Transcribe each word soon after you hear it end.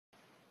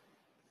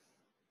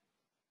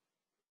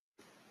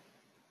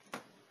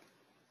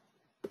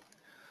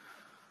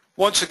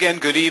Once again,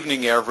 good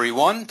evening,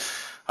 everyone.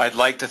 I'd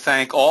like to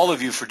thank all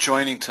of you for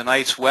joining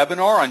tonight's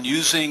webinar on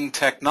using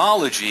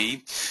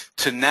technology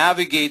to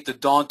navigate the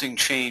daunting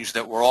change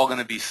that we're all going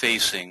to be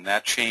facing.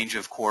 That change,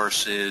 of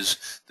course,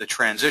 is the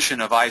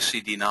transition of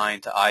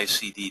ICD-9 to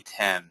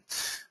ICD-10.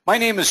 My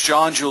name is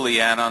John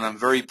Guiliana, and I'm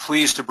very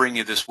pleased to bring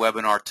you this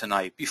webinar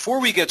tonight. Before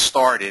we get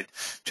started,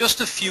 just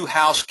a few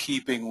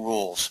housekeeping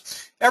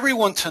rules.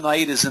 Everyone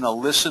tonight is in a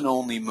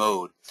listen-only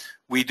mode.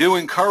 We do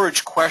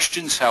encourage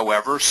questions,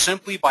 however,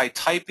 simply by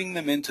typing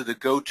them into the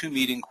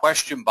GoToMeeting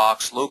question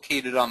box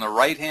located on the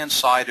right-hand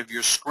side of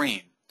your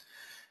screen.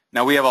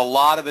 Now, we have a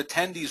lot of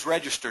attendees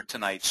registered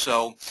tonight,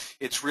 so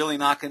it's really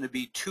not going to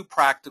be too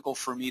practical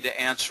for me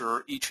to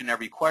answer each and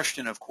every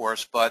question, of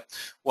course, but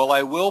what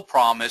I will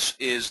promise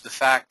is the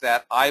fact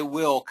that I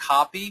will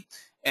copy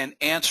and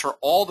answer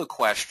all the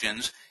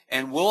questions,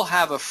 and we'll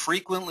have a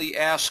frequently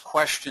asked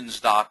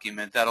questions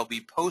document that'll be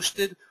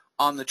posted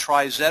on the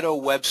TriZetto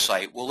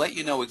website. We'll let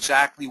you know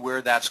exactly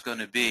where that's going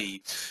to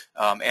be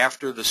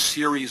after the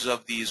series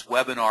of these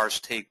webinars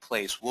take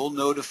place. We'll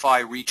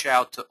reach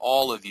out to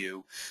all of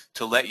you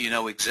to let you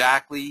know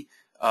exactly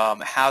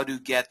how to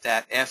get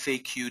that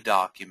FAQ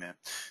document.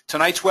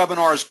 Tonight's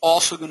webinar is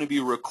also going to be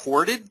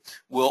recorded.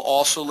 We'll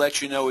also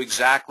let you know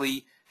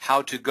exactly how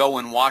to go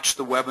and watch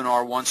the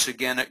webinar once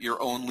again at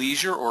your own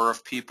leisure, or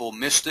if people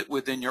missed it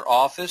within your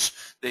office,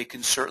 they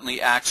can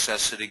certainly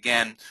access it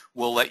again.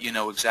 We'll let you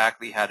know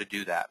exactly how to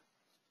do that.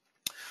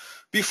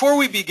 Before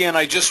we begin,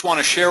 I just want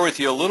to share with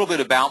you a little bit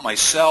about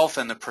myself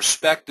and the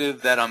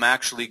perspective that I'm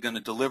actually going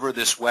to deliver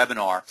this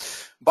webinar.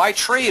 By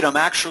trade, I'm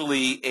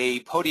actually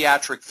a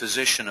podiatric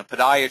physician, a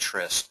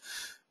podiatrist,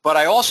 but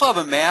I also have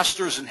a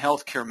master's in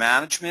healthcare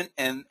management,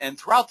 and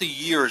throughout the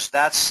years,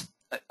 that's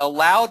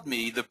allowed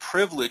me the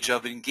privilege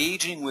of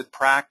engaging with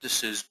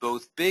practices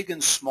both big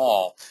and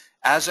small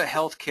as a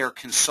healthcare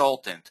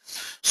consultant.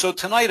 So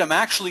tonight I'm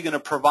actually going to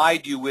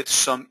provide you with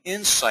some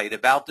insight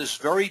about this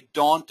very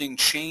daunting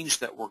change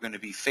that we're going to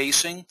be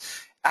facing,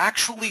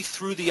 actually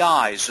through the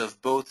eyes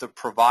of both a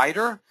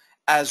provider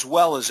as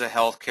well as a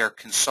healthcare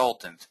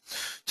consultant.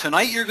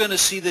 Tonight you're going to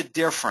see the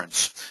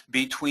difference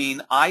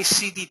between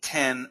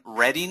ICD-10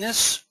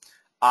 readiness,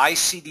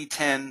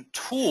 ICD-10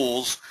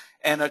 tools,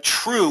 and a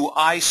true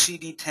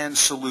ICD-10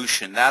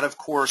 solution, that of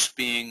course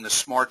being the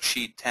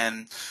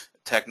SmartSheet10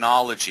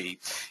 technology.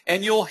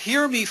 And you'll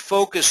hear me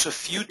focus a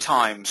few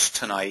times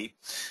tonight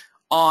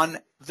on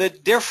the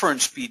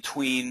difference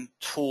between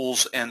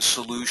tools and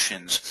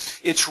solutions.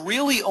 It's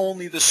really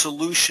only the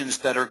solutions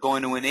that are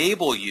going to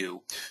enable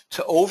you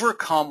to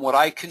overcome what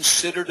I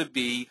consider to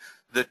be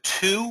the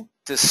two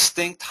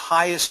distinct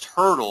highest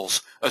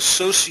hurdles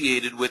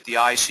associated with the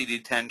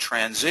ICD-10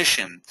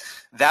 transition.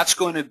 That's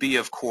going to be,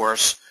 of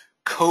course,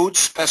 code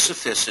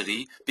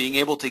specificity, being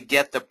able to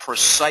get the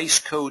precise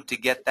code to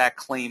get that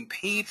claim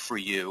paid for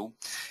you,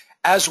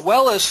 as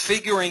well as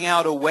figuring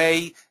out a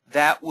way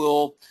that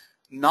will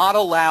not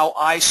allow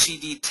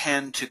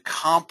ICD-10 to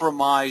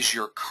compromise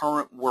your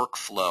current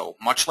workflow,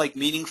 much like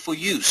meaningful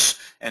use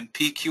and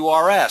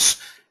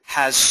PQRS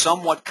has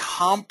somewhat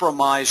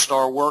compromised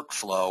our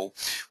workflow.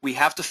 We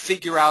have to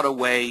figure out a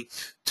way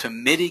to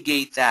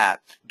mitigate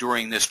that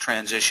during this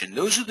transition.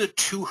 Those are the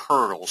two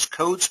hurdles,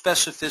 code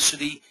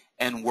specificity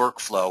and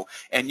workflow,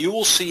 and you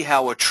will see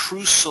how a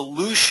true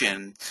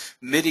solution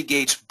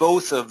mitigates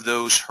both of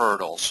those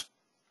hurdles.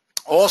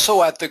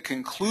 Also, at the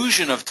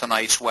conclusion of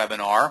tonight's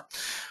webinar,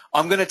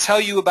 I'm going to tell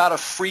you about a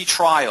free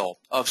trial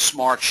of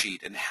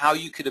SmartSheet and how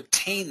you could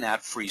obtain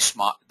that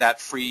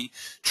free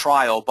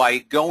trial by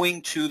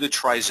going to the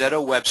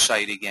TriZetto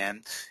website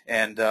again,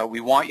 and we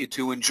want you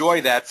to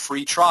enjoy that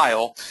free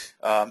trial,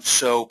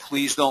 so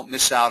please don't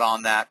miss out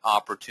on that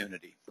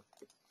opportunity.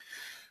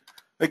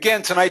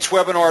 Again, tonight's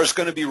webinar is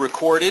going to be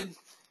recorded,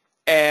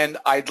 and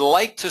I'd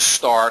like to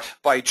start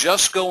by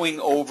just going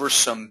over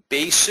some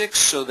basics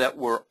so that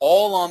we're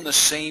all on the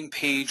same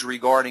page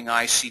regarding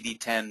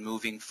ICD-10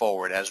 moving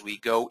forward as we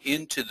go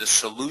into the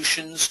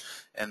solutions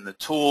and the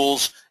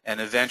tools and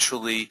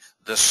eventually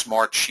the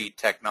SmartSheet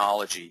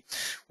technology.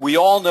 We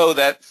all know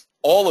that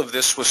all of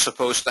this was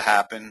supposed to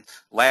happen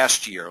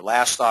last year,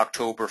 last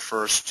October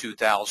 1st,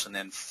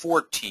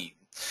 2014.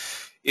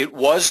 It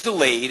was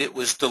delayed. It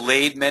was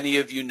delayed, many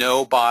of you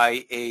know,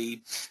 by a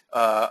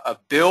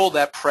bill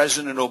that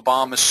President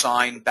Obama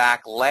signed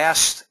back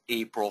last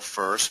April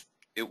 1st.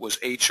 It was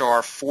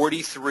H.R.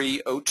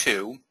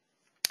 4302.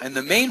 And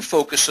the main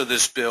focus of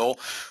this bill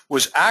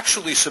was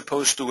actually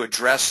supposed to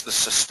address the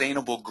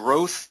sustainable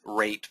growth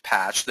rate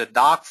patch, the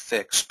doc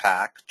fix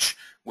patch,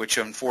 which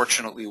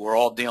unfortunately we're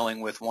all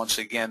dealing with once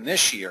again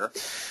this year.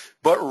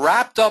 But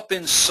wrapped up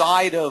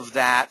inside of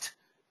that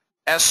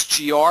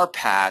SGR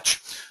patch,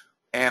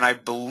 and I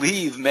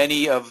believe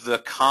many of the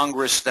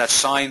Congress that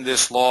signed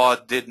this law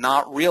did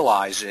not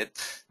realize it,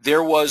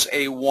 there was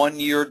a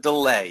one-year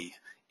delay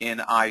in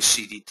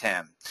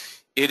ICD-10.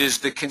 It is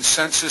the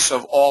consensus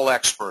of all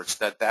experts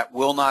that that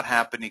will not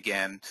happen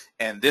again,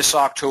 and this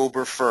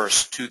October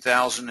 1st,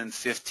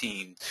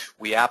 2015,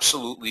 we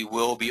absolutely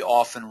will be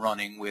off and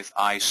running with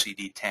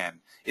ICD-10.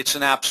 It's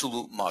an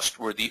absolute must.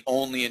 We're the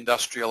only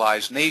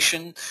industrialized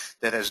nation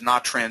that has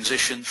not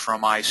transitioned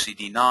from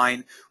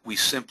ICD-9. We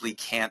simply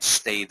can't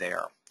stay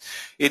there.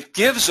 It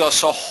gives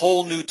us a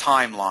whole new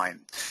timeline.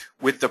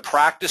 With the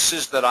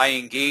practices that I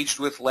engaged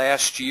with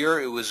last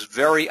year, it was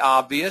very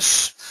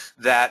obvious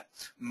that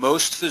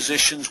most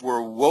physicians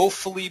were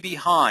woefully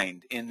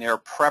behind in their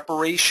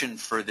preparation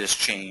for this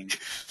change.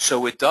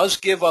 So it does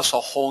give us a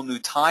whole new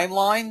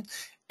timeline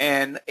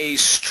and a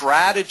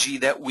strategy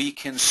that we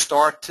can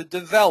start to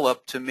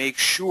develop to make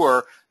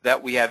sure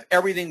that we have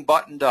everything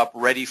buttoned up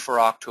ready for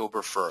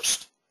October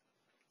 1st.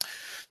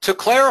 To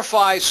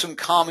clarify some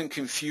common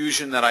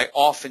confusion that I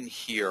often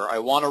hear, I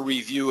want to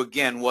review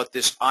again what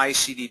this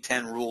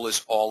ICD-10 rule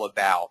is all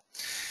about.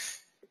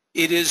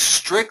 It is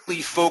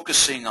strictly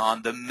focusing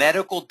on the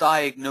medical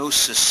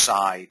diagnosis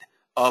side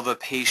of a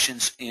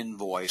patient's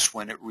invoice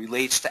when it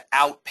relates to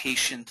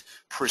outpatient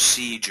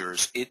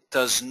procedures. It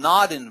does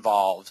not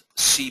involve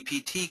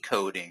CPT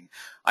coding.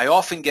 I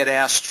often get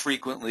asked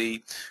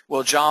frequently,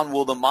 well, John,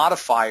 will the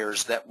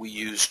modifiers that we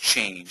use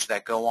change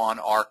that go on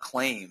our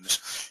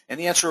claims? And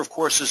the answer, of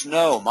course, is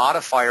no.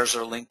 Modifiers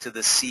are linked to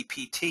the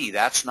CPT.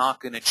 That's not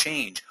going to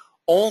change.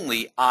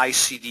 Only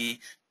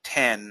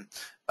ICD-10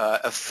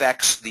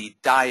 affects the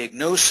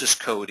diagnosis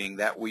coding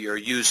that we are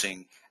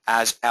using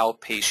as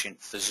outpatient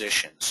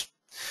physicians.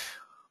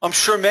 I'm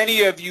sure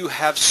many of you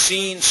have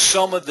seen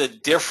some of the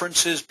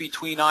differences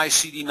between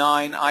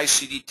ICD-9 and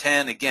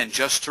ICD-10. Again,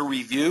 just to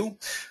review,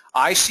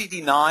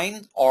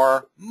 ICD-9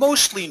 are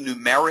mostly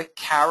numeric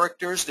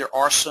characters. There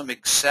are some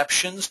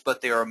exceptions,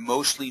 but they are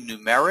mostly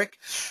numeric.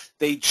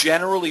 They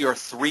generally are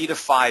 3 to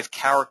 5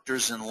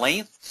 characters in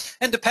length,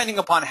 and depending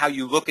upon how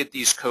you look at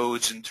these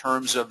codes in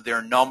terms of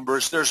their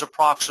numbers, there's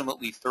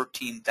approximately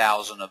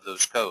 13,000 of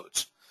those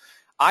codes.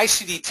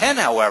 ICD-10,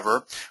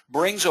 however,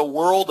 brings a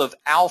world of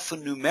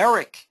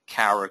alphanumeric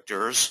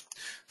characters,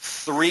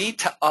 3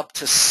 to up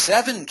to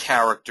 7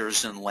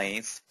 characters in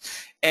length,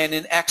 and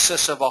in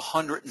excess of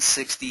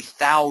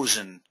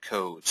 160,000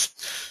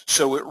 codes.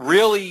 So it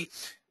really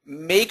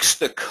makes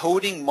the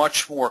coding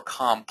much more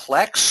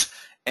complex,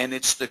 and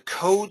it's the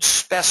code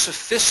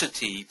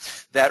specificity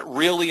that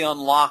really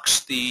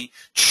unlocks the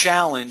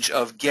challenge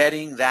of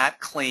getting that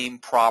claim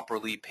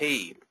properly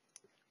paid.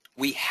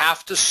 We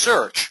have to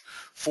search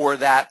for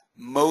that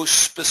most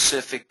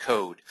specific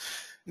code.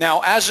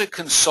 Now, as a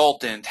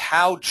consultant,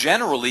 how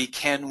generally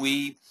can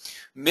we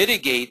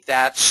mitigate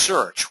that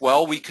search?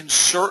 Well, we can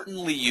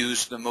certainly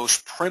use the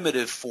most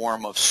primitive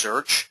form of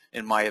search,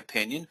 in my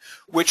opinion,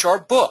 which are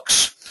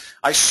books.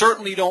 I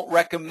certainly don't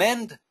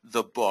recommend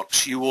the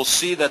books. You will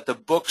see that the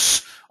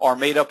books are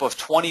made up of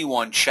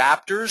 21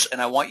 chapters, and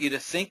I want you to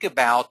think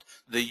about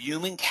the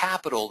human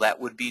capital that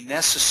would be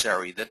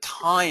necessary, the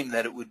time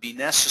that it would be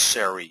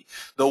necessary,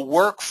 the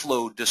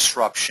workflow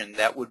disruption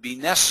that would be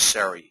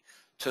necessary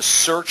to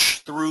search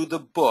through the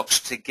books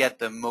to get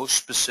the most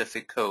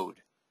specific code.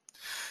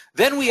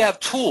 Then we have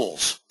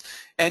tools,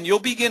 and you'll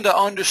begin to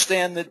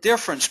understand the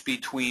difference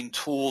between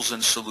tools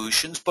and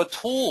solutions, but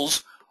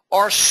tools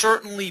are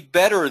certainly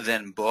better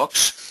than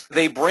books.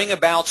 They bring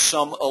about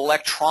some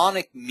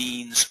electronic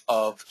means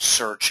of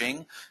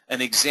searching.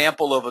 An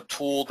example of a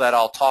tool that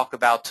I'll talk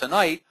about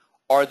tonight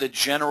are the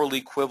general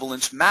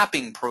equivalence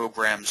mapping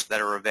programs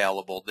that are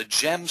available, the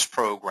GEMS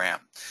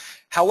program.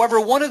 However,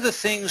 one of the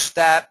things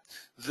that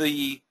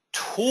the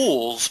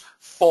tools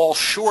fall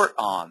short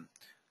on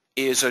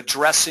is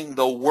addressing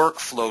the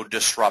workflow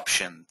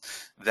disruption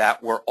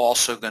that we're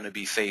also going to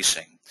be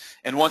facing.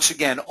 And once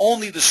again,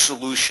 only the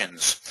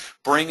solutions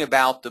bring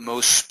about the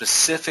most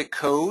specific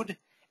code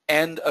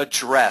and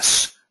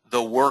address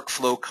the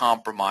workflow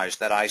compromise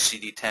that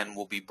ICD-10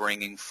 will be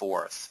bringing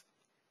forth.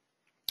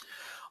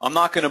 I'm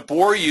not going to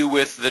bore you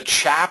with the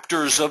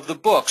chapters of the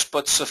books,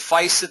 but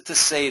suffice it to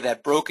say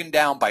that broken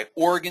down by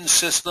organ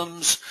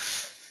systems,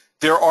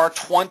 there are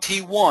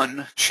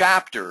 21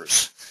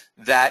 chapters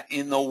that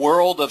in the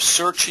world of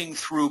searching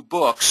through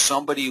books,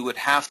 somebody would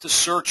have to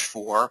search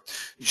for,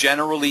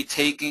 generally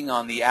taking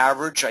on the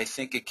average, I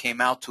think it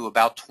came out to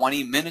about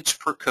 20 minutes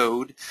per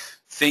code.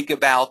 Think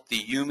about the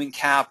human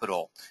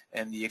capital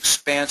and the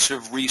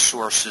expansive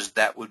resources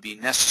that would be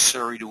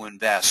necessary to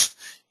invest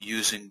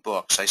using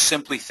books. I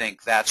simply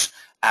think that's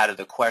out of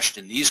the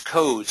question. These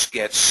codes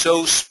get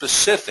so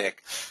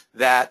specific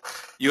that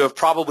you have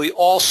probably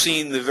all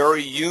seen the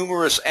very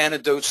humorous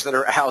anecdotes that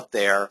are out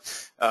there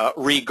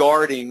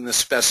regarding the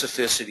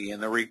specificity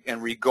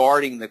and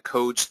regarding the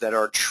codes that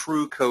are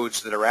true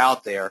codes that are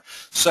out there,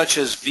 such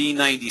as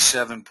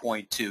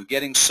V97.2,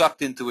 getting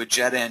sucked into a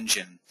jet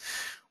engine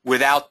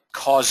without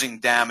causing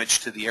damage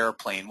to the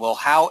airplane. Well,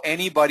 how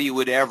anybody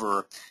would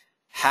ever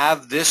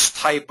have this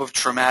type of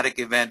traumatic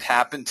event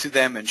happen to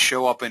them and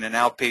show up in an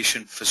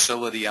outpatient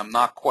facility, I'm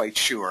not quite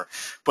sure.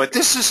 But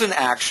this is an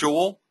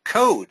actual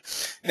code.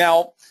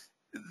 Now,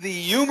 The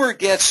humor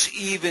gets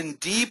even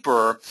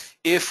deeper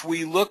if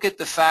we look at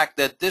the fact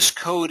that this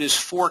code is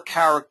 4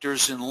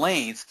 characters in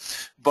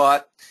length,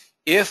 but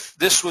if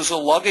this was a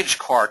luggage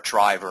cart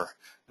driver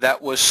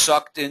that was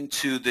sucked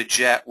into the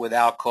jet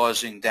without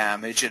causing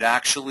damage, it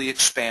actually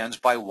expands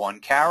by 1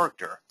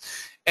 character.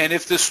 And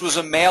if this was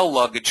a male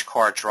luggage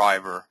cart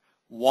driver,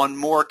 1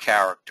 more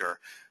character.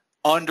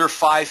 Under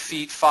 5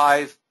 feet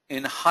 5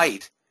 in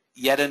height,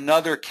 yet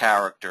another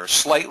character.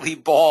 Slightly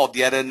bald,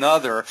 yet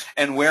another.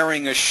 And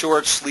wearing a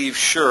short sleeve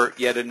shirt,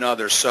 yet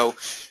another. So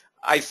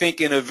I think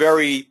in a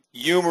very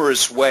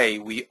humorous way,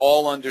 we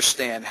all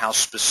understand how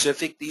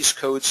specific these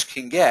codes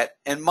can get.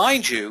 And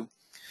mind you,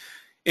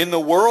 in the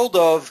world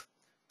of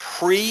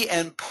pre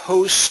and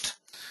post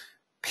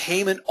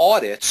payment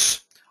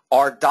audits,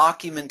 our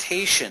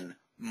documentation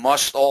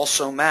must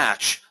also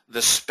match the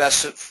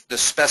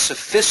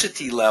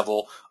specificity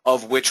level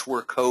of which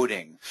we're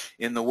coding.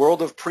 In the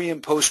world of pre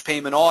and post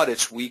payment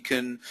audits, we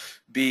can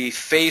be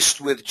faced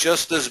with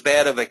just as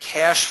bad of a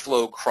cash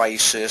flow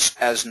crisis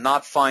as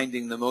not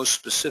finding the most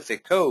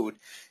specific code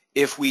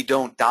if we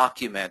don't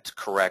document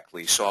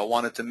correctly. So I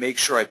wanted to make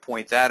sure I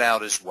point that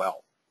out as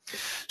well.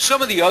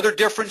 Some of the other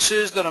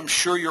differences that I'm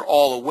sure you're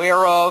all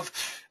aware of,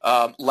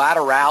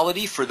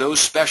 laterality for those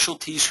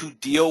specialties who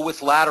deal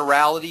with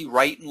laterality,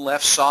 right and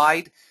left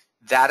side,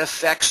 that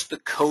affects the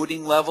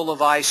coding level of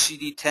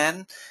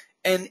ICD-10.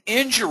 And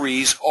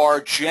injuries are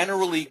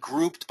generally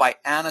grouped by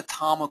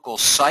anatomical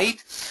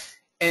site,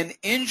 and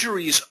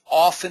injuries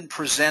often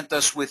present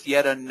us with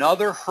yet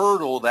another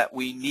hurdle that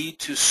we need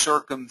to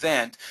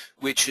circumvent,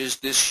 which is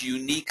this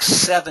unique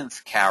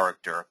 7th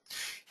character.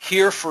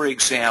 Here, for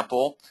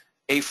example,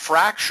 a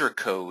fracture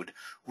code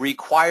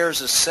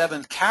requires a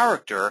 7th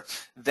character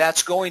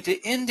that's going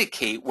to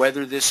indicate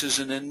whether this is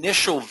an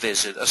initial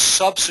visit, a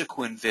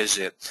subsequent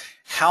visit,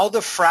 how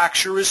the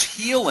fracture is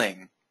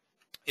healing.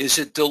 Is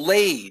it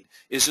delayed?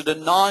 Is it a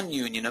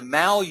non-union, a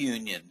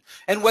malunion?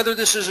 And whether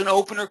this is an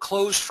open or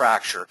closed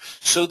fracture.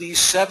 So these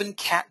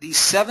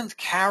 7th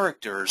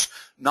characters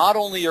not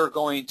only are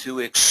going to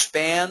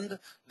expand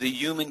the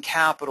human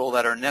capital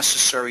that are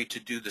necessary to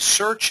do the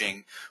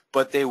searching,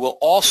 but they will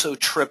also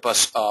trip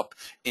us up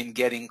in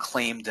getting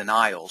claim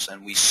denials.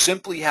 And we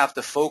simply have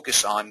to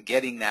focus on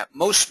getting that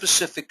most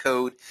specific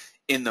code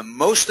in the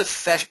most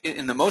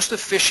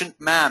efficient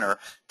manner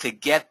to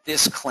get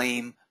this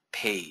claim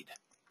paid.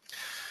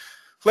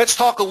 Let's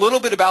talk a little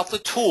bit about the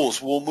tools.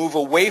 We'll move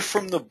away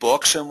from the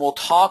books and we'll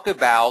talk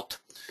about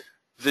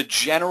the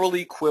general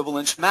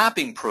equivalence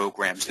mapping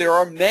programs. There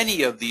are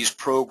many of these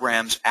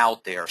programs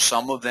out there.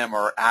 Some of them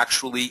are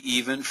actually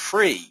even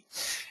free.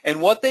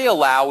 And what they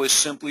allow is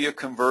simply a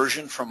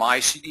conversion from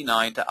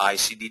ICD-9 to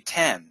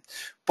ICD-10.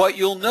 But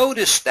you'll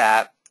notice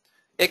that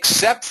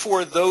except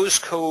for those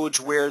codes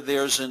where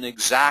there's an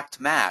exact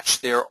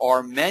match, there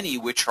are many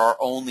which are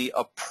only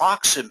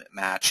approximate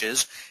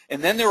matches,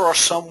 and then there are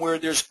some where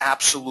there's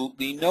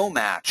absolutely no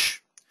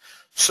match.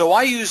 So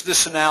I use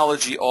this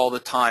analogy all the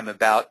time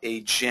about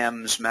a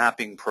GEMS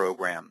mapping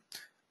program,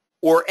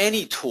 or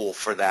any tool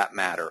for that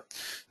matter.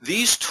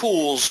 These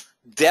tools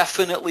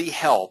definitely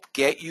help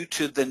get you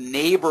to the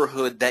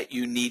neighborhood that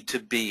you need to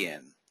be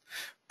in,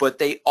 but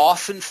they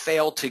often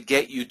fail to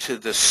get you to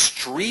the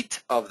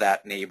street of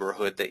that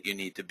neighborhood that you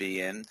need to be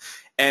in,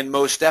 and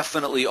most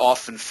definitely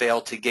often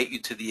fail to get you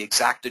to the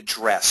exact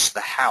address,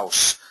 the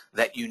house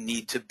that you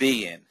need to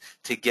be in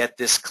to get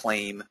this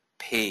claim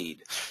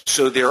paid.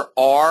 So there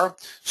are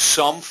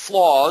some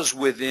flaws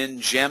within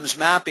GEMS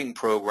mapping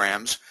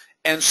programs,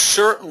 and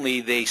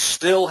certainly they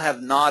still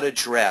have not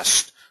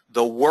addressed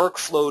the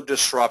workflow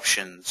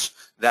disruptions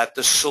that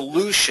the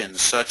solutions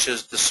such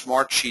as the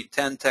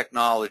SmartSheet10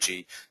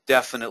 technology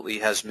definitely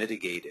has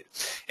mitigated.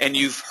 And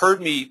you've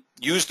heard me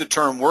use the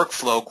term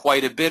workflow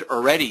quite a bit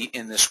already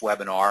in this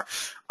webinar.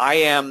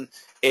 I'm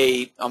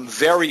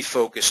very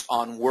focused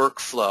on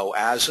workflow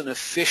as an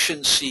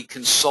efficiency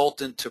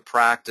consultant to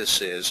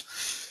practices.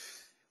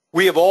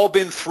 We have all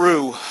been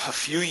through a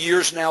few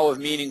years now of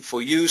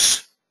meaningful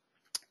use,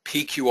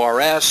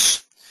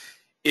 PQRS.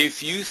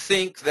 If you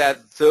think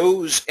that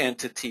those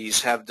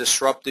entities have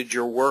disrupted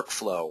your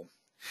workflow,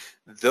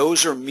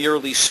 those are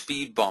merely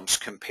speed bumps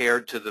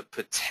compared to the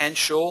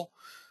potential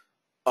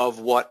of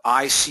what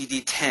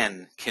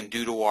ICD-10 can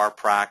do to our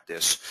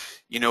practice.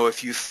 You know,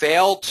 if you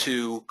fail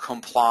to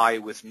comply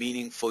with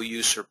meaningful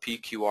use or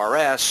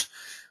PQRS,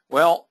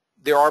 well,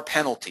 there are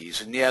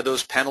penalties. And yeah,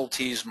 those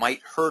penalties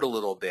might hurt a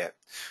little bit.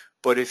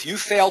 But if you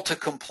fail to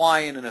comply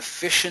in an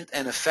efficient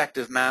and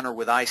effective manner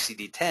with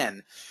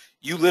ICD-10,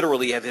 you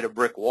literally have hit a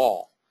brick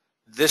wall.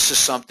 This is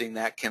something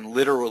that can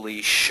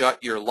literally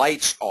shut your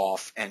lights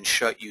off and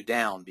shut you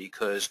down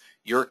because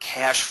your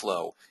cash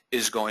flow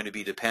is going to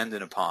be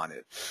dependent upon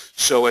it.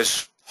 So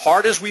as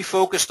hard as we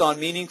focused on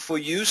meaningful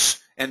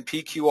use and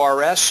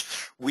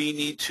PQRS, we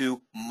need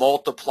to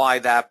multiply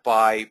that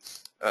by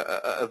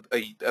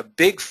a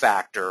big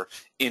factor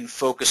in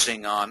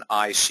focusing on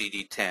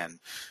ICD-10.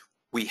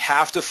 We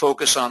have to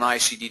focus on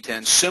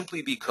ICD-10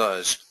 simply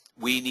because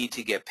we need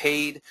to get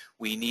paid.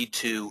 We need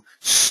to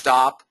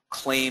stop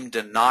claim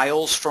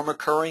denials from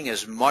occurring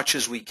as much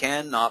as we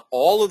can. Not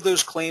all of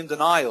those claim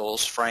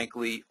denials,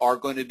 frankly, are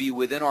going to be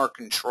within our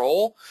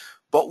control,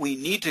 but we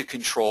need to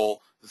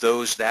control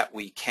those that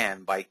we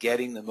can by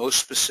getting the most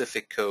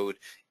specific code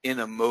in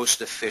a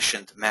most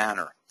efficient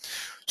manner.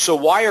 So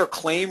why are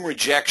claim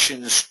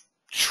rejections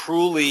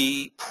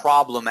truly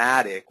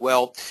problematic?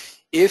 Well,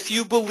 if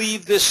you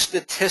believe this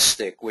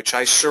statistic, which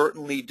I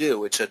certainly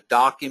do, it's a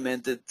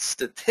documented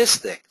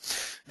statistic,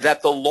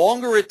 that the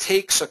longer it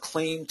takes a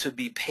claim to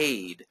be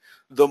paid,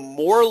 the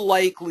more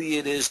likely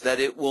it is that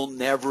it will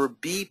never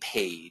be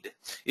paid.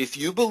 If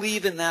you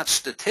believe in that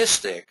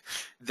statistic,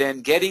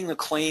 then getting the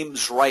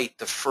claims right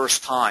the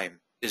first time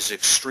is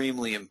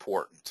extremely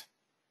important.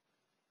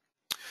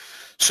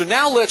 So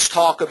now let's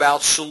talk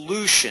about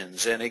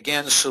solutions. And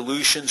again,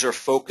 solutions are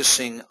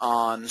focusing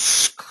on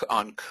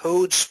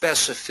code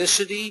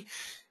specificity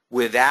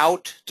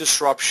without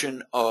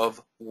disruption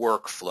of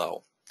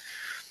workflow.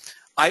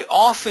 I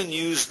often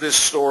use this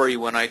story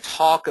when I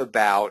talk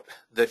about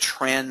the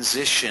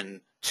transition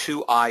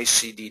to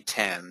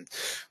ICD-10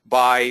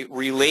 by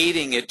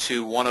relating it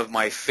to one of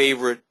my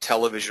favorite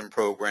television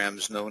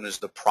programs known as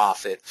The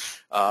Prophet.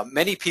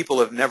 Many people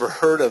have never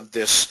heard of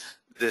this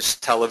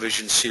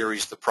television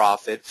series, The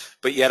Prophet,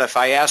 but yet if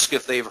I ask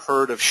if they've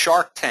heard of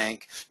Shark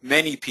Tank,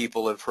 many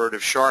people have heard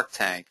of Shark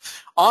Tank.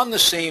 On the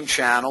same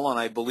channel, and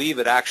I believe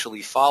it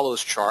actually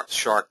follows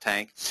Shark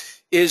Tank,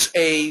 is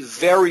a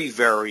very,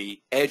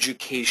 very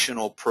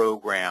educational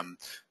program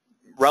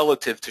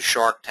relative to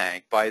Shark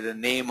Tank by the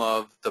name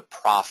of The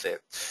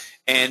Prophet.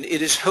 And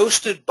it is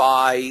hosted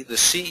by the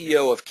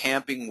CEO of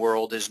Camping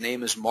World. His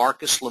name is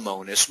Marcus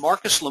Lemonis.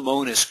 Marcus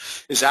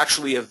Lemonis is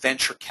actually a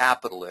venture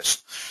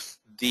capitalist.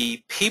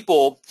 The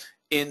people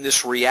in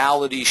this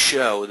reality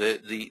show,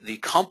 the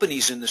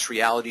companies in this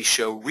reality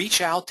show reach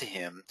out to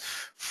him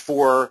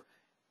for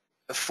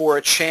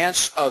a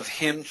chance of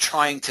him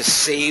trying to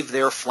save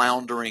their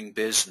floundering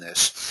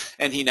business,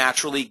 and he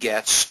naturally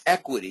gets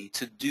equity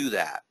to do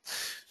that.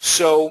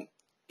 So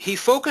he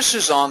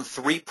focuses on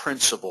three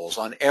principles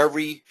on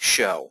every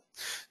show.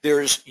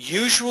 There's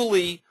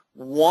usually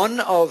one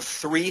of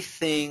three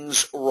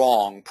things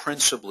wrong,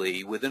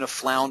 principally, within a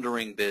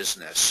floundering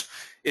business.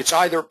 It's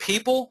either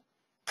people,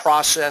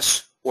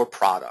 process, or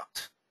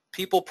product.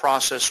 People,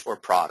 process, or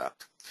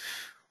product.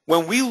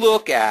 When we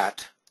look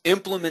at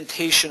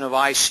implementation of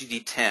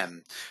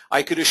ICD-10,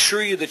 I could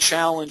assure you the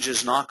challenge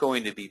is not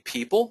going to be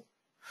people.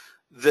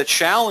 The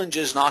challenge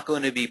is not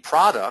going to be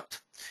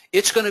product.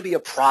 It's going to be a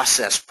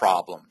process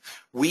problem.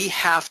 We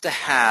have to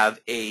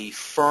have a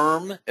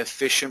firm,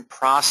 efficient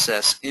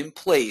process in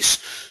place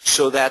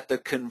so that the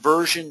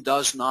conversion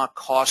does not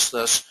cost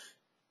us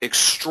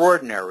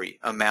extraordinary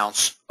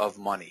amounts of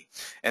money.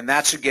 And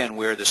that's again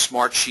where the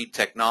SmartSheet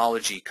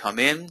technology come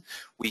in.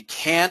 We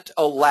can't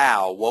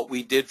allow what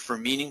we did for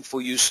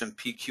meaningful use in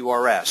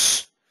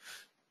PQRS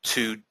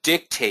to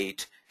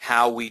dictate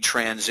how we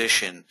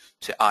transition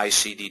to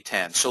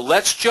ICD-10. So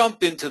let's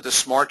jump into the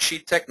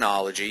SmartSheet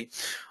technology.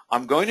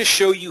 I'm going to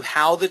show you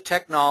how the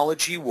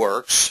technology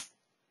works.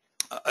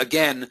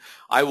 Again,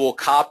 I will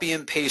copy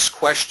and paste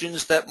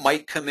questions that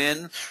might come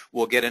in.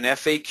 We'll get an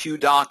FAQ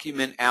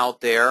document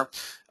out there.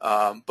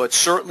 But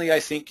certainly I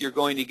think you're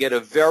going to get a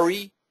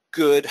very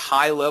good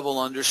high-level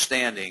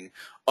understanding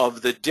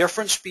of the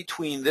difference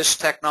between this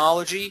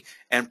technology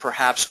and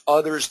perhaps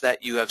others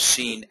that you have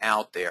seen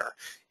out there.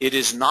 It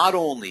is not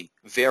only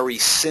very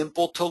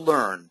simple to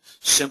learn.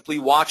 Simply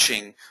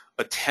watching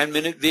a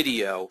 10-minute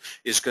video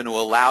is going to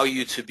allow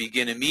you to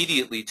begin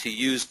immediately to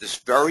use this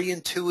very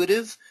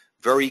intuitive,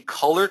 very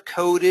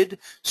color-coded,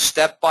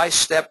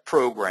 step-by-step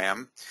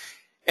program.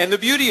 And the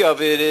beauty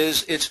of it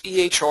is it's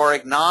EHR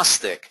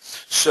agnostic,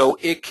 so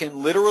it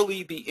can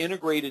literally be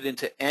integrated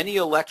into any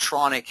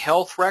electronic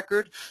health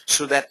record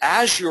so that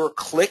as you're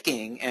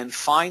clicking and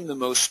find the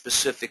most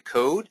specific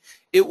code,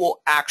 it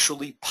will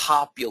actually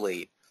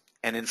populate.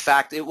 And in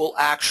fact, it will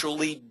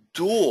actually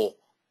dual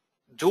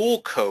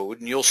code,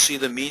 and you'll see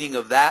the meaning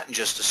of that in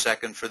just a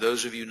second for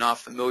those of you not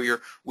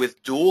familiar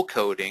with dual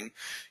coding,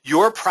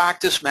 your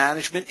practice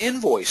management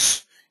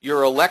invoice,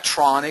 your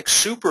electronic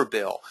super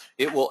bill.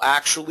 It will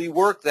actually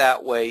work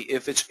that way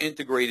if it's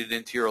integrated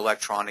into your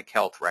electronic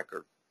health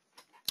record.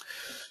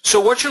 So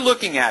what you're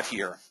looking at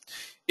here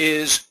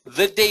is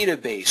the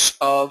database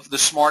of the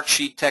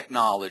SmartSheet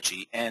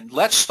technology. And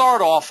let's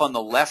start off on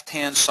the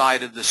left-hand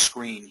side of the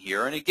screen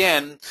here. And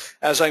again,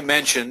 as I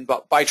mentioned,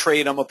 by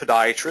trade I'm a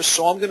podiatrist,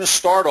 so I'm going to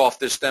start off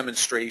this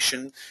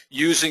demonstration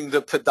using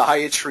the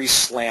podiatry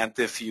slant,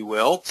 if you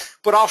will,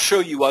 but I'll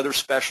show you other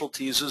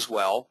specialties as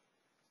well.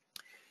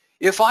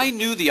 If I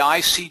knew the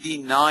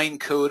ICD-9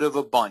 code of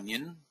a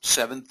bunion,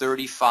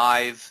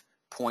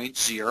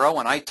 735.0,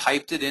 and I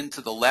typed it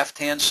into the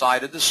left-hand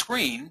side of the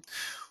screen,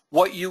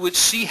 what you would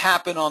see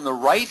happen on the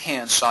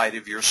right-hand side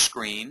of your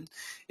screen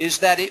is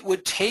that it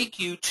would take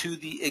you to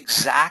the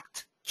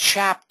exact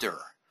chapter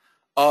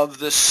of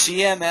the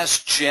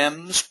CMS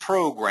GEMS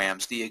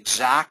programs, the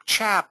exact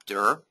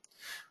chapter,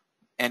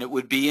 and it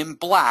would be in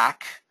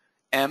black,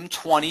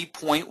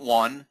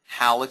 M20.1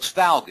 hallux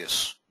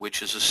valgus,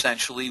 which is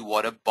essentially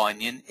what a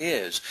bunion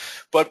is.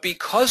 But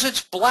because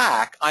it's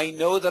black, I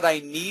know that I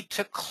need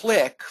to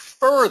click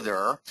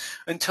further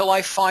until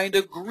I find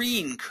a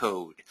green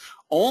code.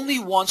 Only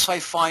once I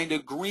find a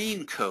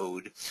green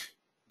code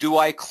do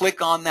I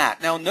click on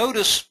that. Now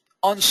notice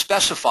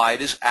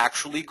unspecified is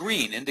actually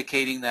green,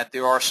 indicating that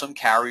there are some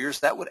carriers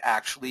that would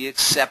actually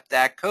accept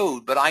that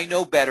code, but I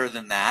know better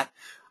than that.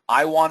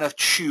 I want to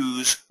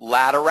choose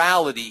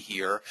laterality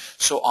here,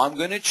 so I'm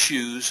going to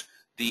choose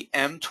the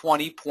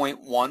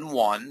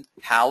M20.11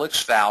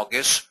 hallux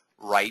valgus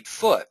right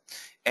foot.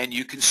 And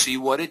you can see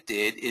what it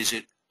did is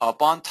it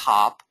up on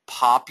top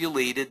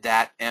populated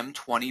that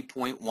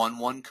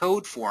M20.11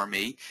 code for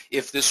me.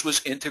 If this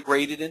was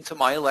integrated into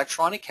my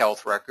electronic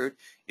health record,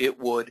 it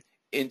would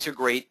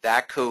integrate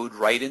that code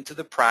right into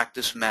the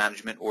practice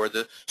management or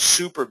the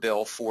super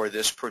bill for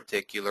this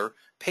particular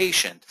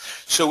patient.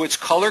 So it's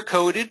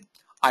color-coded.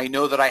 I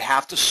know that I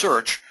have to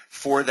search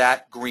for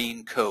that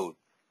green code.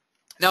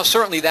 Now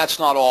certainly that's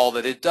not all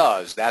that it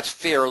does. That's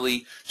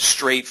fairly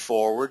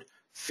straightforward,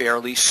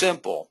 fairly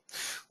simple.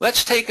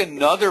 Let's take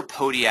another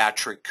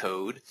podiatric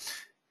code,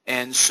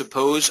 and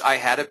suppose I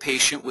had a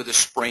patient with a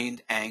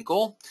sprained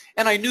ankle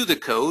and I knew the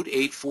code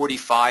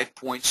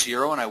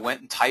 845.0 and I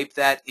went and typed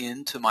that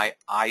into my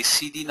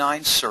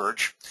ICD-9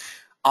 search.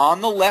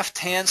 On the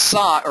left-hand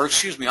side, or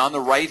excuse me, on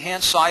the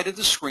right-hand side of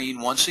the screen,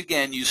 once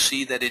again you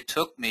see that it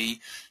took me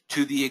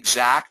to the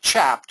exact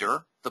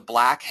chapter, the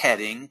black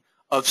heading,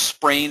 of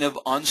sprain of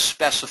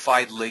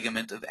unspecified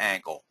ligament of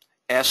ankle,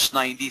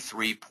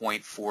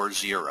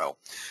 S93.40.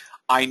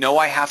 I know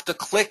I have to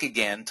click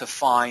again to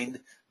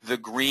find the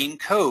green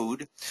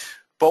code,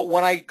 but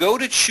when I go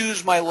to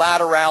choose my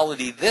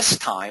laterality this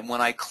time,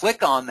 when I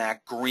click on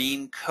that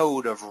green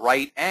code of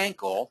right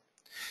ankle,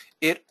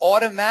 it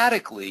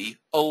automatically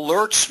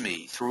alerts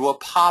me through a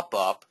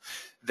pop-up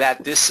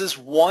that this is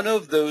one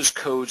of those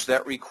codes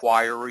that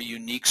require a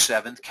unique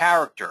seventh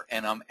character,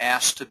 and I'm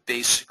asked to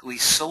basically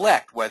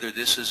select whether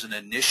this is an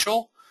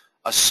initial,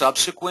 a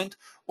subsequent,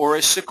 or a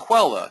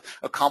sequela,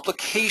 a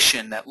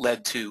complication that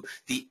led to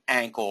the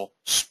ankle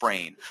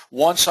sprain.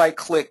 Once I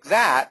click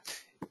that,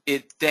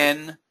 it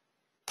then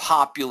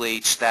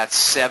populates that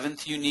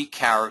seventh unique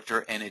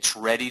character, and it's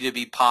ready to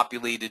be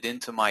populated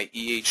into my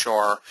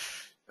EHR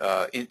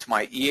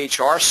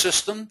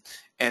system,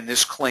 and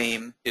this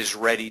claim is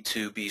ready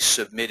to be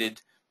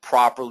submitted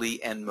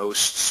properly and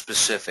most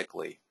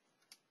specifically.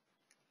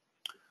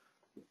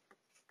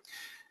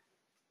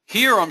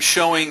 Here I'm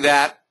showing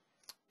that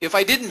if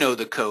I didn't know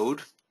the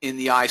code in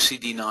the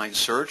ICD-9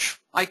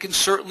 search, I can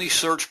certainly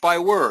search by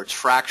words.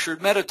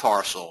 Fractured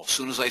metatarsal. As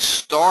soon as I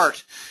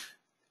start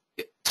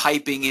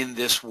typing in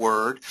this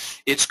word,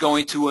 it's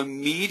going to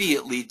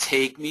immediately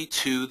take me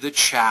to the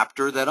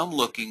chapter that I'm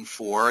looking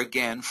for.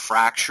 Again,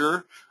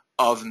 fracture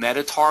of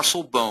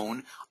metatarsal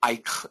bone.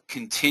 I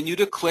continue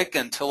to click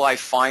until I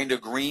find a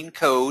green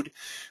code,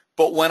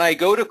 but when I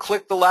go to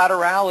click the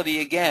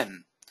laterality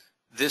again,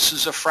 this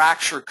is a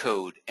fracture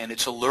code, and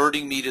it's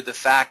alerting me to the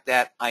fact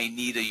that I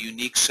need a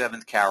unique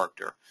seventh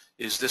character.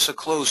 Is this a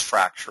closed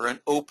fracture, an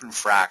open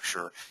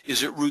fracture?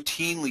 Is it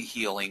routinely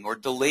healing or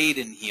delayed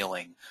in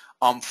healing?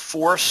 I'm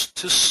forced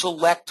to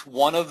select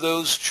one of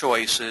those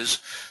choices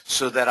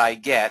so that I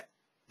get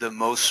the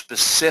most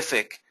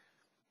specific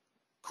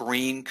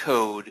green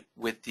code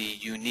with the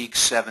unique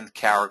seventh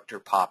character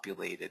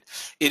populated.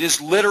 It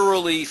is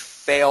literally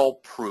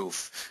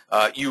fail-proof.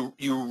 You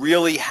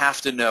really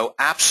have to know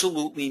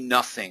absolutely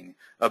nothing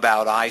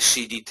about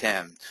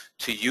ICD-10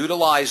 to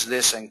utilize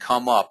this and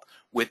come up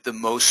with the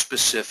most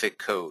specific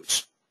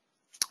codes.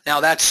 Now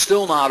that's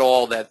still not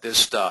all that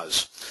this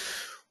does.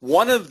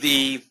 One of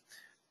the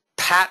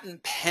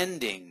patent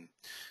pending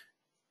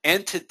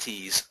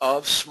entities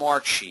of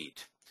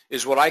SmartSheet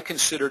is what I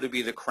consider to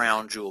be the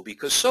crown jewel,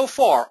 because so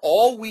far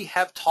all we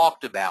have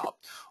talked about,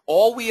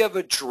 all we have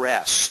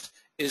addressed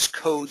is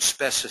code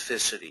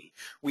specificity.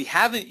 We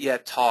haven't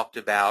yet talked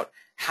about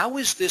how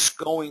is this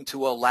going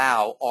to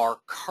allow our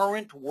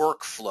current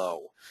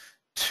workflow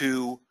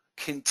to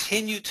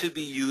continue to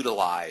be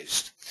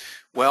utilized.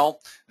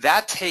 Well,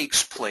 that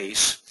takes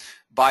place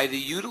by the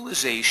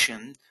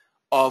utilization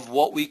of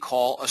what we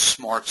call a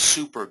smart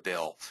super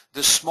bill.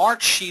 The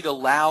smart sheet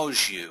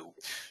allows you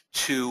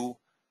to,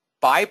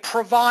 by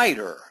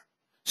provider,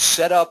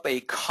 set up a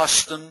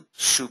custom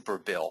super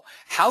bill.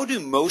 How do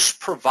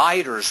most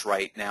providers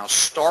right now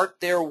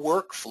start their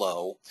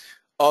workflow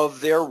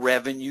of their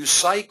revenue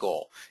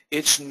cycle?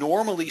 It's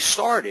normally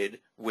started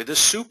with a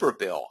super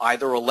bill,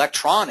 either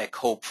electronic,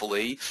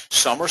 hopefully.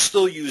 Some are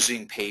still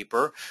using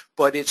paper,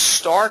 but it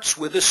starts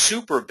with a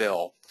super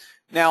bill.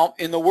 Now,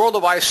 in the world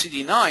of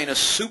ICD-9, a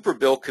super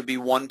bill could be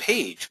one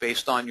page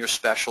based on your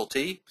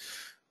specialty.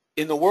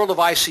 In the world of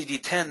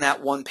ICD-10,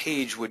 that one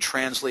page would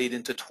translate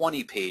into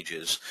 20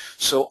 pages.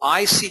 So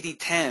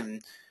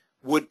ICD-10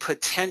 would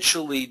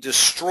potentially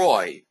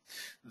destroy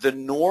the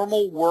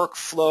normal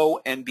workflow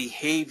and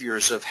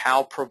behaviors of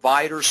how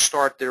providers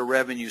start their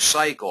revenue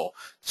cycle,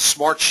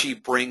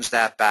 SmartSheet brings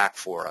that back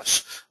for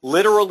us.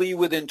 Literally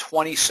within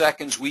 20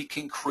 seconds, we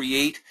can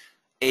create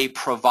a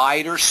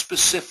provider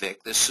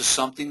specific. This is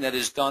something that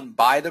is done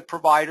by the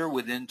provider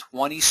within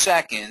 20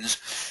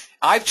 seconds.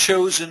 I've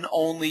chosen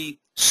only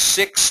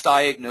 6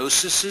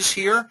 diagnoses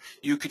here.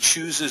 You could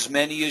choose as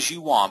many as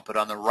you want, but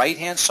on the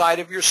right-hand side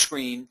of your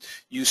screen,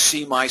 you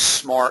see my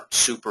Smart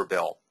Super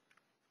Bill.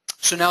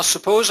 So now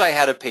suppose I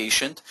had a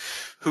patient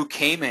who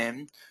came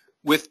in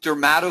with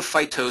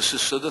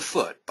dermatophytosis of the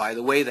foot. By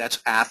the way,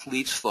 that's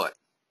athlete's foot.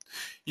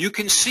 You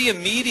can see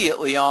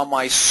immediately on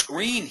my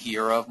screen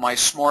here of my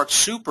Smart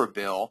Super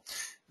Bill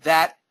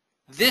that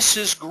this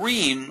is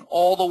green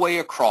all the way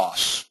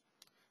across,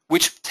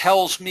 which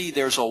tells me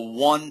there's a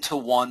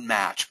 1-to-1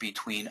 match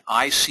between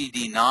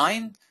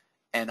ICD-9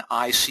 and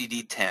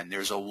ICD-10.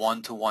 There's a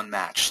 1-to-1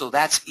 match. So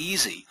that's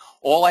easy.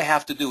 All I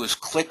have to do is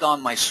click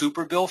on my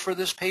Super Bill for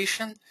this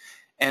patient,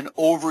 and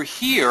over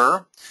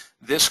here,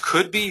 this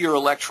could be your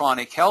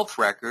electronic health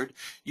record.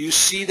 You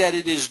see that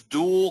it is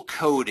dual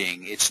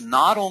coding. It's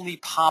not only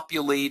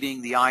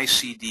populating the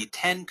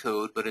ICD-10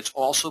 code, but it's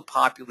also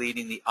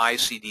populating the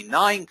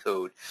ICD-9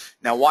 code.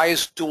 Now, why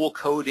is dual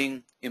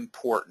coding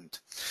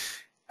important?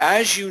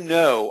 As you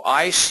know,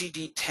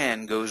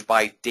 ICD-10 goes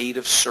by date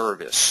of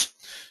service.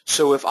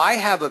 So if I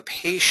have a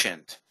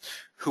patient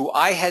who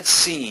I had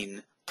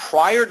seen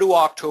prior to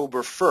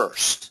October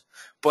 1st,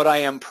 but I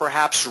am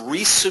perhaps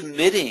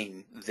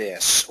resubmitting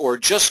this or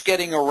just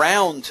getting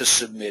around to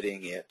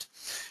submitting it,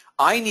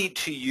 I need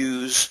to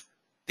use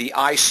the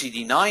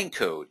ICD-9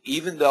 code,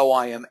 even though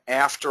I am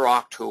after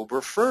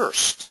October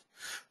 1st.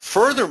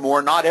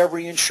 Furthermore, not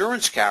every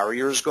insurance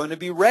carrier is going to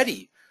be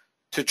ready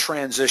to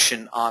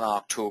transition on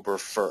October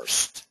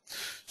 1st.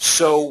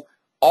 So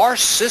our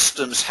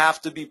systems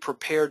have to be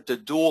prepared to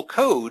dual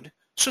code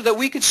so that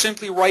we could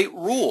simply write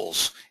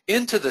rules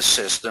into the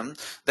system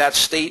that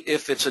state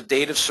if it's a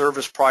date of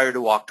service prior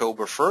to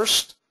October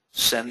 1st,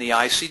 send the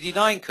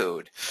ICD-9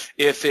 code.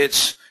 If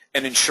it's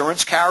an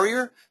insurance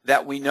carrier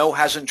that we know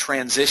hasn't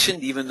transitioned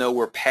even though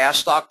we're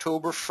past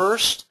October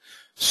 1st,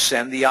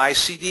 send the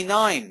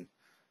ICD-9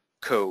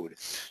 code.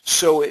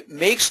 So it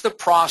makes the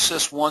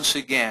process, once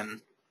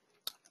again,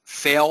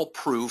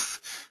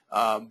 fail-proof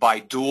by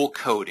dual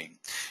coding.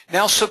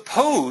 Now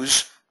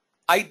suppose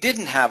I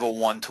didn't have a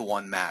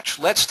 1-to-1 match.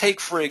 Let's take,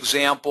 for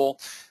example,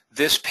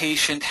 this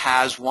patient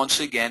has, once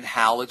again,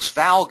 hallux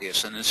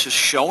valgus, and this is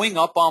showing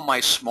up on my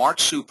Smart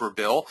Super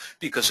Bill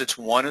because it's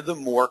one of the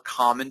more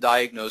common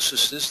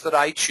diagnoses that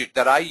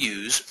I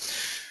use.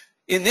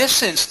 In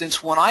this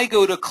instance, when I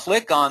go to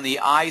click on the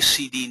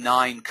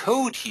ICD-9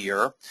 code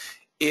here,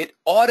 it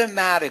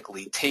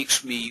automatically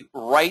takes me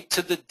right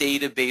to the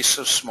database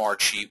of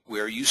SmartSheet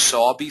where you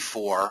saw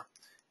before,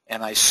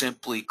 and I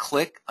simply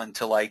click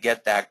until I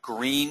get that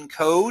green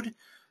code,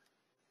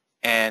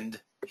 and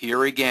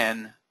here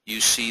again you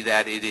see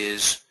that it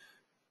is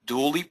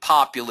dually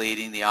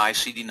populating the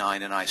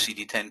ICD-9 and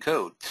ICD-10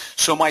 code.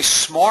 So my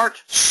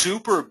Smart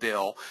Super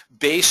Bill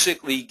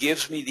basically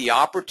gives me the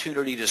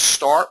opportunity to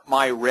start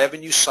my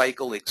revenue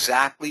cycle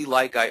exactly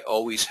like I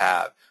always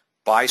have,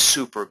 by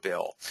Super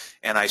Bill,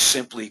 and I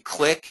simply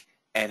click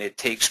and it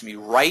takes me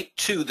right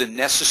to the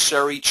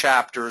necessary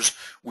chapters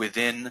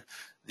within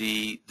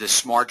the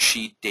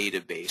SmartSheet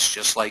database,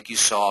 just like you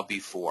saw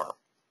before.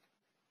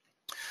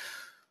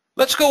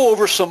 Let's go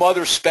over some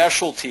other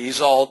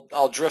specialties.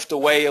 I'll drift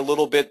away a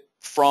little bit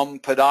from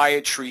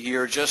podiatry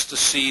here just to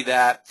see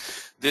that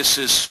this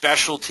is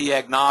specialty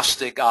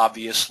agnostic,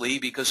 obviously,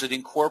 because it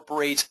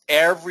incorporates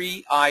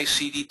every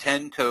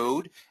ICD-10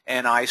 code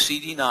and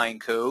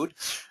ICD-9 code.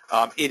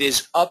 It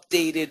is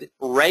updated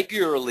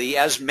regularly.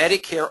 As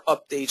Medicare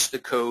updates the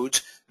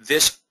codes,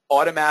 this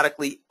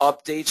automatically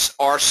updates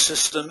our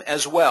system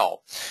as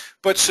well.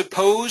 But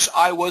suppose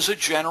I was a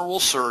general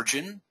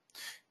surgeon.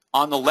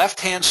 On the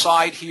left-hand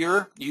side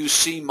here, you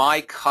see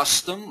my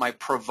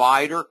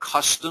provider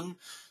custom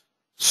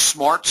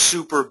Smart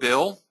Super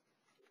Bill.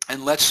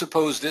 And let's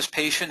suppose this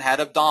patient had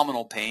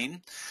abdominal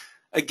pain.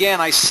 Again,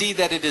 I see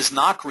that it is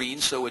not green,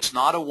 so it's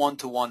not a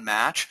 1-to-1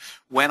 match.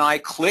 When I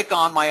click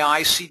on my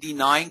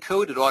ICD-9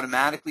 code, it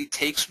automatically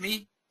takes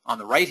me on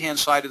the right-hand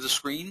side of the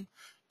screen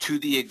to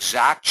the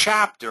exact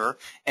chapter,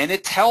 and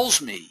it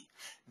tells me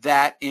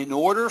that in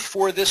order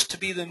for this to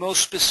be the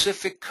most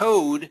specific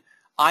code,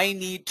 I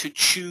need to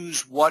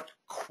choose what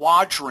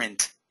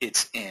quadrant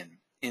it's in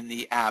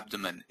the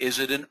abdomen. Is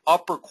it an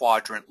upper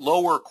quadrant,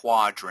 lower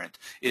quadrant?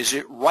 Is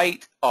it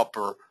right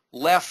upper,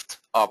 left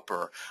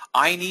upper?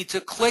 I need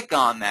to click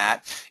on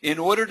that in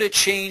order to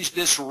change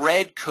this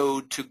red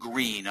code to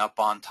green up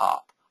on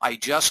top. I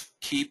just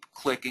keep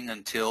clicking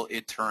until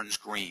it turns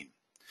green.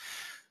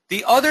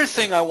 The other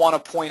thing I want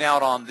to point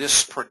out on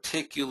this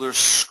particular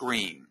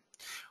screen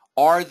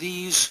are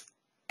these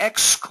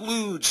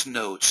excludes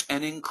notes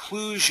and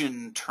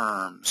inclusion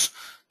terms.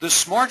 The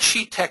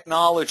SmartSheet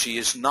technology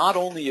is not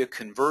only a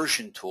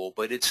conversion tool,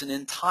 but it's an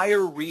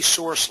entire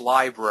resource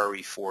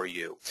library for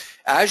you.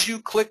 As you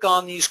click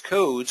on these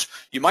codes,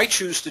 you might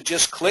choose to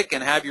just click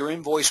and have your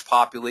invoice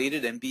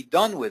populated and be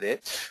done with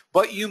it,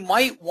 but you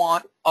might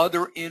want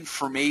other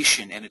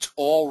information, and it's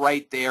all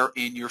right there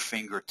in your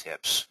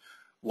fingertips.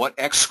 What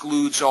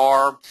excludes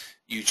are,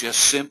 you just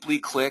simply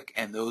click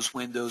and those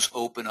windows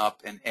open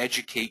up and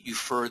educate you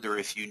further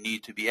if you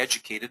need to be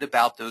educated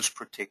about those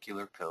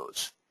particular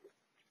codes.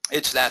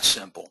 It's that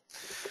simple.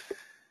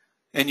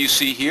 And you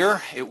see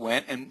here, it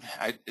went, and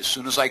as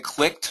soon as I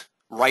clicked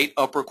right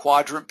upper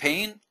quadrant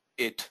pane,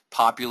 it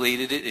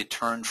populated it. It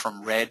turned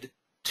from red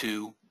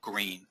to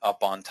green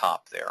up on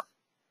top there.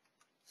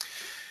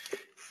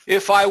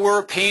 If I were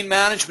a pain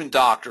management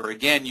doctor,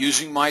 again,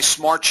 using my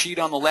SmartSheet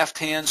on the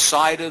left-hand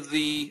side of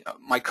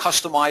my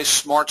customized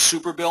Smart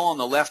Super Bill on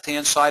the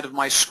left-hand side of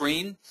my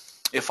screen,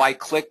 if I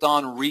clicked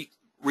on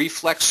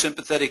reflex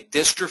sympathetic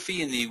dystrophy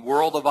in the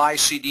world of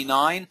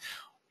ICD-9,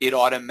 it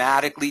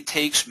automatically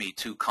takes me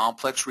to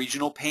complex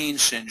regional pain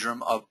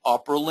syndrome of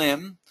upper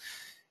limb,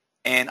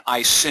 and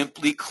I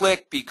simply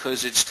click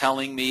because it's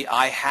telling me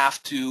I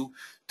have to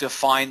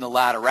define the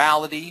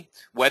laterality,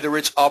 whether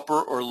it's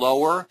upper or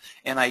lower,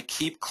 and I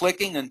keep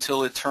clicking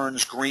until it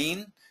turns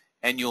green,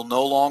 and you'll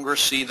no longer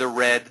see the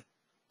red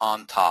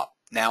on top.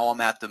 Now I'm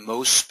at the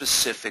most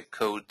specific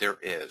code there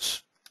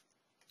is.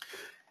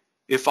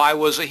 If I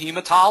was a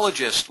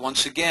hematologist,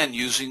 once again,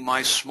 using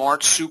my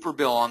Smart Super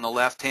Bill on the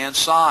left-hand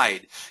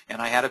side,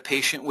 and I had a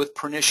patient with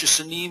pernicious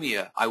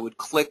anemia, I would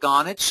click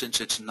on it. Since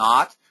it's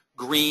not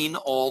green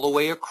all the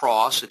way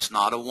across, it's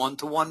not a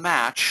one-to-one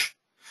match,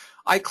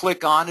 I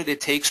click on it, it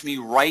takes me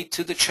right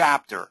to the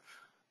chapter,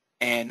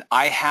 and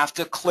I have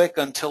to click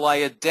until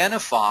I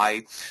identify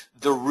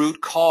the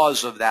root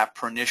cause of that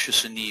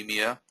pernicious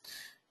anemia.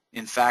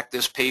 In fact,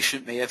 this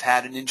patient may have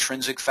had an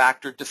intrinsic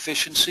factor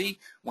deficiency.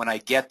 When I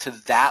get to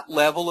that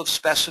level of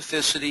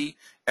specificity,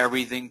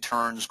 everything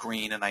turns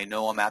green and I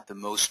know I'm at the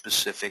most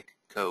specific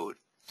code.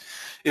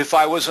 If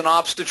I was an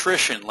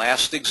obstetrician,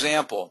 last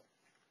example,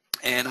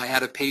 and I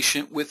had a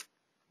patient with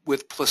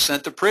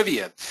placenta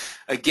previa,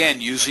 again,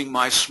 using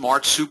my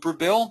Smart Super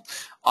Bill,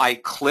 I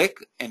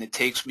click and it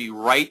takes me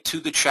right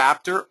to the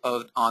chapter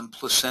on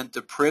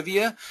placenta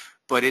previa,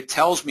 but it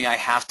tells me I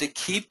have to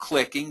keep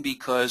clicking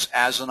because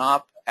as an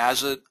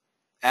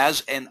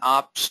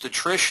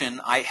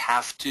obstetrician, I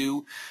have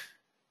to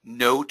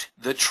note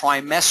the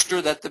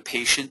trimester that the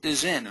patient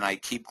is in, and I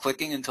keep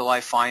clicking until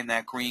I find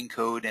that green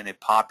code and it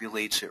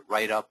populates it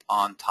right up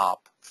on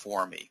top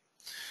for me.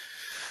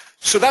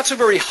 So that's a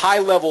very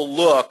high-level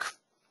look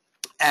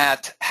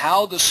at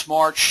how the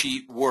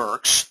SmartSheet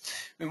works.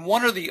 And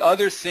one of the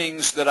other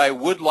things that I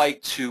would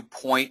like to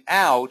point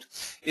out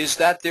is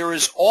that there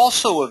is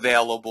also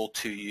available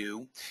to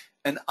you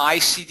an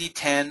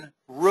ICD-10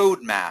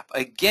 roadmap.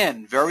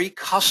 Again, very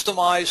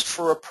customized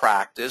for a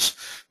practice.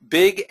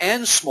 Big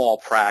and small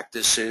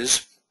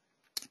practices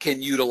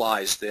can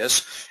utilize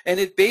this, and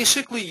it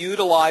basically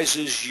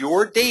utilizes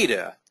your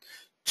data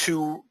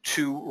to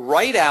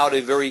write out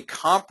a very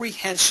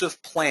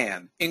comprehensive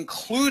plan,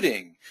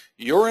 including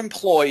your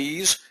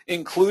employees,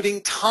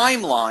 including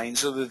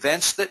timelines of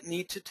events that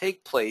need to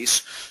take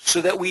place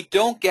so that we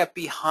don't get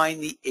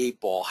behind the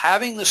 8 ball.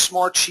 Having the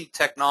SmartSheet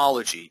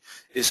technology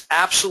is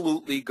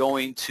absolutely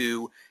going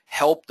to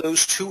help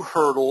those two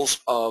hurdles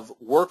of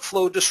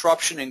workflow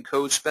disruption and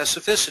code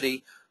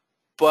specificity,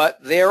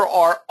 but there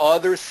are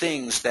other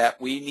things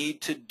that we need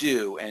to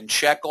do and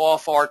check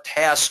off our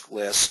task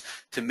list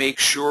to make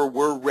sure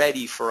we're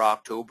ready for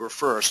October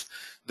 1st.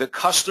 The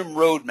custom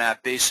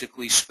roadmap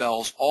basically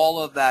spells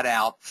all of that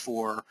out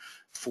for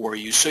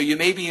you. So you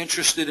may be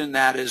interested in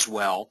that as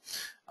well.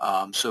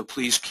 So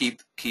please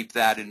keep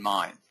that in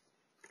mind.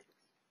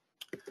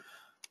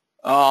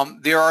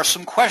 There are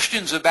some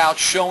questions about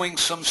showing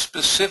some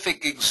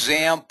specific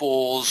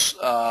examples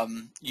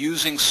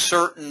using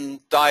certain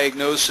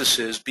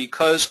diagnoses.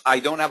 Because I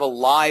don't have a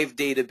live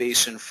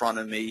database in front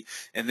of me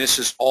and this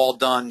is all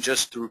done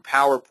just through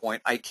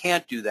PowerPoint, I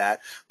can't do that.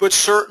 But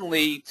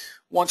certainly,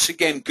 once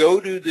again, go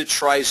to the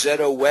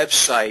TriZetto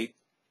website,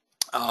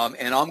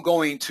 and I'm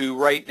going to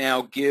right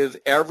now give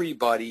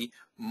everybody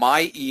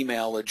my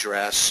email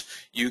address.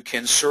 You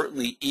can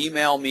certainly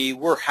email me.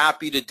 We're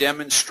happy to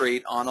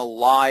demonstrate on a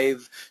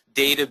live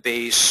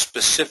database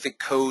specific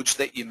codes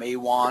that you may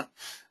want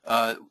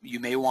to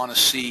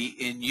see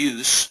in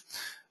use.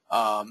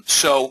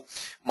 So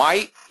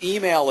my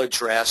email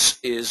address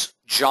is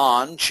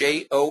John,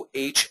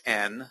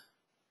 John,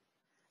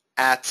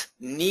 at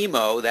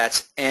NEMO,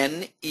 that's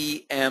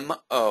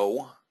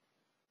NEMO,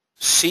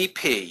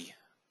 CP,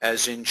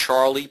 as in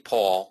Charlie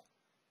Paul,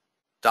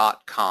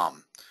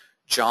 .com.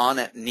 John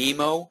at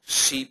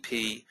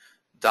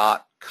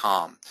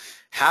NEMOCP.com.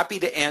 Happy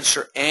to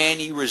answer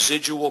any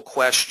residual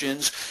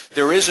questions.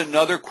 There is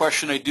another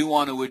question I do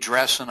want to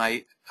address, and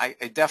I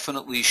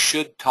definitely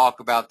should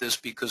talk about this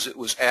because it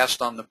was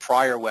asked on the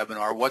prior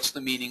webinar. What's the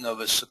meaning of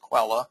a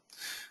sequela?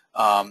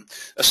 A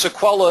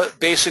sequela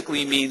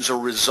basically means a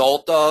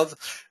result of,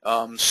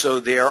 so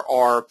there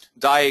are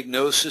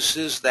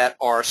diagnoses that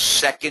are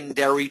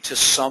secondary to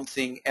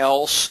something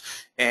else,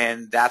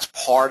 and that's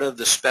part of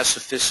the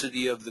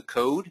specificity of the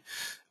code.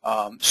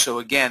 So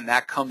again,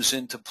 that comes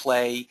into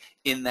play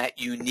in that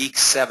unique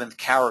seventh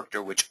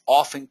character, which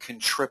often can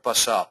trip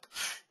us up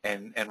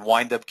and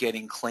wind up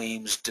getting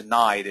claims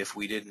denied if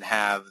we didn't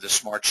have the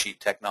SmartSheet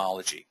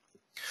technology.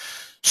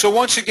 So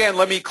once again,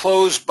 let me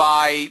close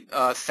by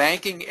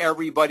thanking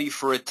everybody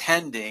for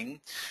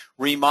attending,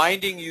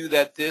 reminding you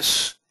that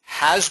this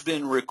has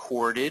been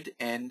recorded,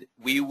 and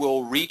we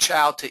will reach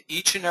out to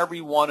each and every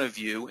one of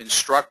you,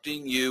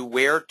 instructing you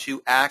where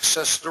to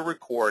access the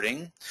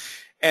recording.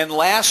 And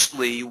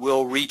lastly,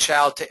 we'll reach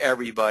out to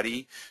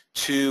everybody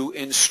to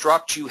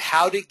instruct you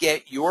how to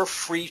get your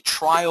free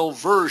trial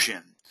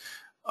version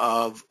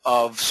of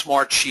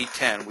SmartSheet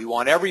 10. We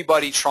want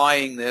everybody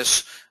trying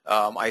this.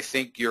 I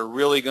think you're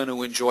really going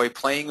to enjoy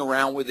playing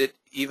around with it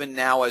even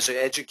now as an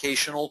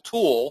educational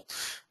tool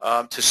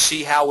to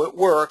see how it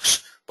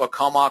works. But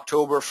come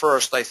October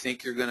 1st, I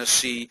think you're going to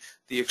see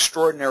the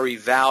extraordinary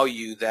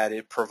value that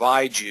it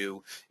provides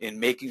you in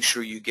making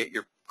sure you get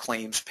your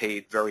claims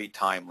paid very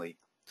timely.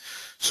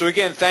 So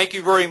again, thank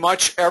you very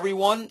much,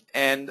 everyone,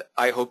 and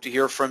I hope to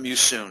hear from you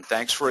soon.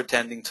 Thanks for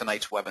attending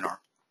tonight's webinar.